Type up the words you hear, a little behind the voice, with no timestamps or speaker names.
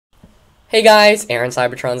Hey guys, Aaron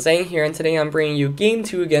Cybertron Zhang here, and today I'm bringing you Game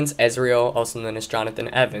 2 against Ezreal, also known as Jonathan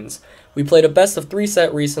Evans. We played a best of 3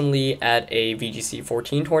 set recently at a VGC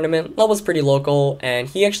 14 tournament. That was pretty local, and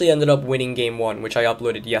he actually ended up winning Game 1, which I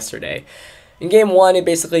uploaded yesterday. In Game 1, it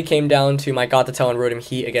basically came down to my Gothitelle and Rotom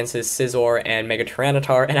Heat against his Scizor and Mega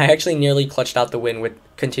Tyranitar, and I actually nearly clutched out the win with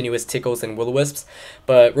continuous Tickles and Will-O-Wisps,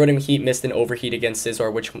 but Rotom Heat missed an Overheat against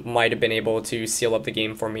Scizor, which might have been able to seal up the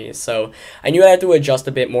game for me, so I knew I had to adjust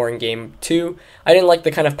a bit more in Game 2. I didn't like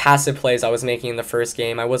the kind of passive plays I was making in the first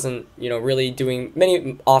game. I wasn't, really doing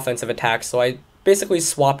many offensive attacks, so I basically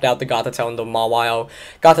swapped out the Gothitelle and the Mawile.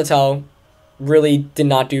 Gothitelle really did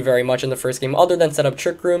not do very much in the first game other than set up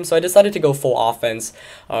Trick Room, so I decided to go full offense.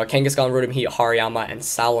 Kangaskhan, Rotom Heat, Hariyama, and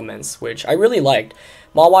Salamence, which I really liked.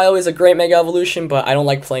 Mawile is a great Mega Evolution, but I don't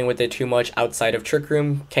like playing with it too much outside of Trick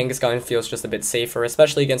Room. Kangaskhan feels just a bit safer,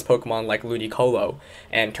 especially against Pokemon like Ludicolo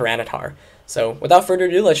and Tyranitar. So without further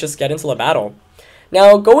ado, let's just get into the battle.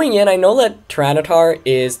 Now, going in, I know that Tyranitar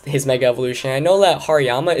is his Mega Evolution. I know that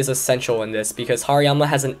Hariyama is essential in this because Hariyama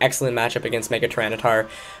has an excellent matchup against Mega Tyranitar,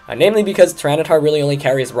 namely because Tyranitar really only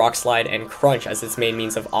carries Rock Slide and Crunch as its main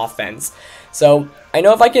means of offense. So, I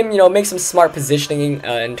know if I can, make some smart positioning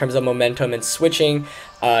in terms of momentum and switching,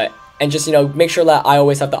 and just, make sure that I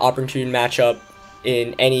always have the opportune matchup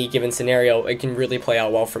in any given scenario, it can really play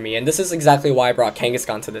out well for me. And this is exactly why I brought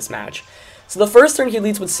Kangaskhan to this match. So the first turn he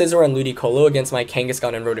leads with Scizor and Ludicolo against my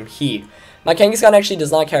Kangaskhan and Rotom Heat. My Kangaskhan actually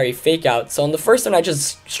does not carry Fake Out, so on the first turn I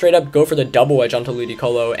just straight up go for the Double Edge onto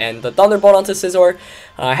Ludicolo and the Thunderbolt onto Scizor.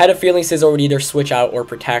 I had a feeling Scizor would either switch out or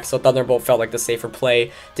protect, so Thunderbolt felt like the safer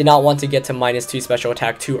play. Did not want to get to -2 special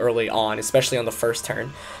attack too early on, especially on the first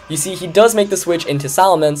turn. You see, he does make the switch into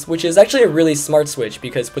Salamence, which is actually a really smart switch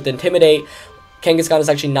because with Intimidate, Kangaskhan is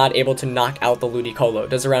actually not able to knock out the Ludicolo.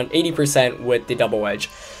 Does around 80% with the Double Edge.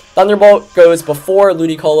 Thunderbolt goes before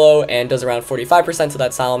Ludicolo and does around 45% to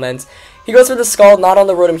that Salamence. He goes for the Scald, not on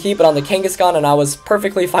the Rotom Heat, but on the Kangaskhan, and I was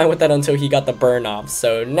perfectly fine with that until he got the burn off.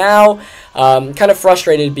 So now, kind of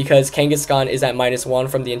frustrated because Kangaskhan is at -1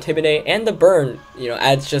 from the Intimidate, and the burn,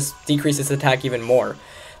 just decreases attack even more.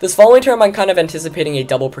 This following turn, I'm kind of anticipating a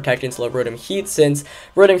double protect into the Rotom Heat, since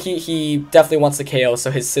Rotom Heat, he definitely wants to KO,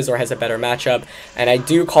 so his Scizor has a better matchup, and I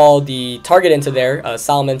do call the target into there.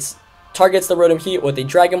 Salamence targets the Rotom Heat with a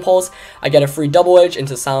Dragon Pulse. I get a free Double Edge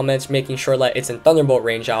into Salamence, making sure that it's in Thunderbolt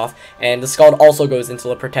range off, and the Scald also goes into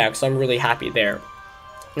the Protect, so I'm really happy there.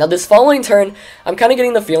 Now this following turn, I'm kind of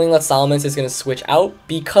getting the feeling that Salamence is going to switch out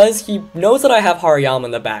because he knows that I have Hariyama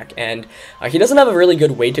in the back, and he doesn't have a really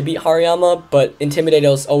good way to beat Hariyama, but Intimidate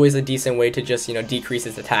is always a decent way to just, decrease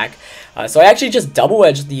his attack. So I actually just Double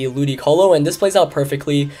Edge the Ludicolo, and this plays out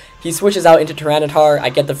perfectly. He switches out into Tyranitar, I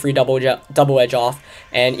get the free Double Edge off,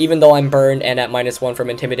 and even though I'm burned and at -1 from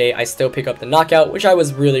Intimidate, I still pick up the knockout, which I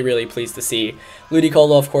was really pleased to see.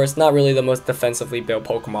 Ludicolo, of course, not really the most defensively built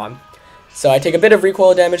Pokemon. So I take a bit of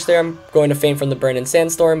recoil damage there. I'm going to faint from the burn and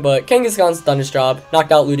Sandstorm, but Kangaskhan's done his job, knocked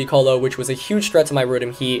out Ludicolo, which was a huge threat to my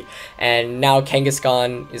Rotom Heat, and now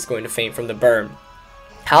Kangaskhan is going to faint from the burn.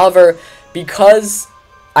 However, because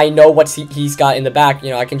I know what he's got in the back,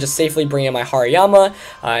 I can just safely bring in my Hariyama,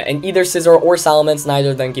 and either Scizor or Salamence,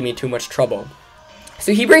 neither of them give me too much trouble.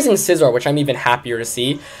 So he brings in Scizor, which I'm even happier to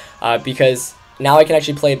see, because now I can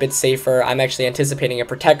actually play a bit safer. I'm actually anticipating a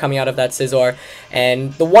Protect coming out of that Scizor,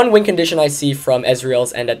 and the one win condition I see from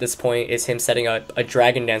Ezreal's end at this point is him setting up a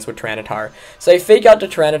Dragon Dance with Tyranitar. So I Fake Out to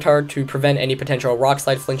Tyranitar to prevent any potential Rock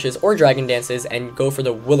Slide flinches or Dragon Dances and go for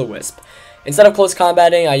the Will-O-Wisp. Instead of close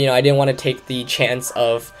combating, I didn't want to take the chance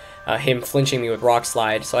of him flinching me with Rock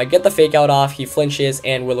Slide, so I get the Fake Out off, he flinches,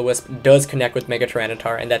 and Will-O-Wisp does connect with Mega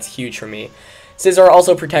Tyranitar, and that's huge for me. Scizor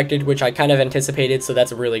also protected, which I kind of anticipated, so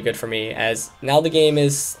that's really good for me, as now the game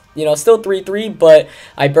is, still 3-3, but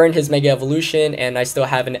I burned his Mega Evolution, and I still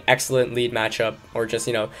have an excellent lead matchup, or just,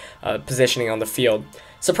 positioning on the field.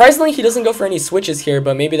 Surprisingly, he doesn't go for any switches here,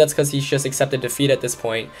 but maybe that's because he's just accepted defeat at this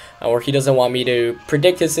point, or he doesn't want me to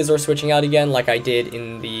predict his Scizor switching out again like I did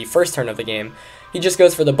in the first turn of the game. He just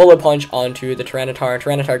goes for the Bullet Punch onto the Tyranitar, and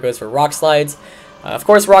Tyranitar goes for Rock Slides. Of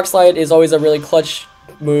course, Rock Slide is always a really clutch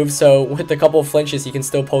move, so with a couple of flinches you can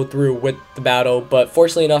still pull through with the battle, but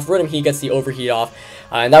fortunately enough, Rotom Heat gets the Overheat off,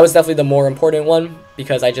 and that was definitely the more important one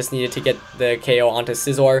because I just needed to get the KO onto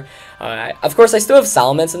Scizor. Of course, I still have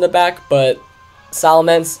Salamence in the back, but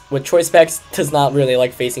Salamence with Choice Specs does not really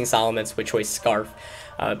like facing Salamence with Choice Scarf.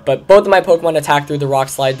 But both of my Pokemon attack through the Rock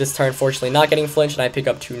Slide this turn, fortunately not getting flinched, and I pick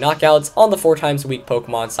up 2 knockouts on the 4 times weak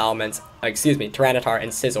Pokemon Tyranitar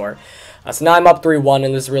and Scizor. So now I'm up 3-1,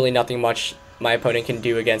 and there's really nothing much my opponent can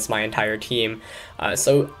do against my entire team.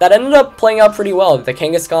 So that ended up playing out pretty well. The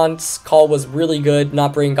Kangaskhan's call was really good,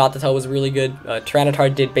 not bringing Gothitelle was really good,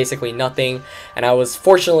 Tyranitar did basically nothing, and I was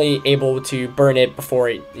fortunately able to burn it before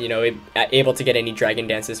it, able to get any Dragon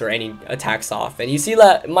Dances or any attacks off. And you see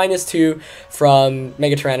that -2 from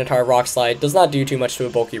Mega Tyranitar Rock Slide does not do too much to a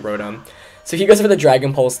bulky Rotom. So he goes for the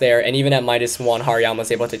Dragon Pulse there, and even at -1,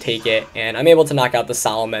 Hariyama's able to take it, and I'm able to knock out the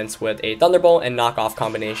Salamence with a Thunderbolt and knockoff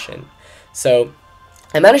combination. So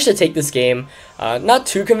I managed to take this game, not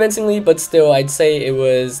too convincingly, but still I'd say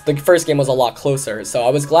the first game was a lot closer. So I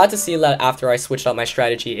was glad to see that after I switched up my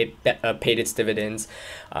strategy, it paid its dividends.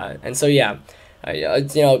 And so yeah,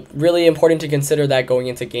 it's really important to consider that going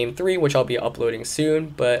into Game 3, which I'll be uploading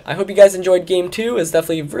soon. But I hope you guys enjoyed Game 2. It's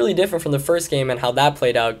definitely really different from the first game and how that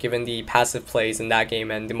played out, given the passive plays in that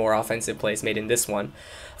game and the more offensive plays made in this one.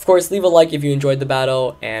 Of course, leave a like if you enjoyed the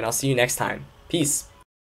battle, and I'll see you next time. Peace.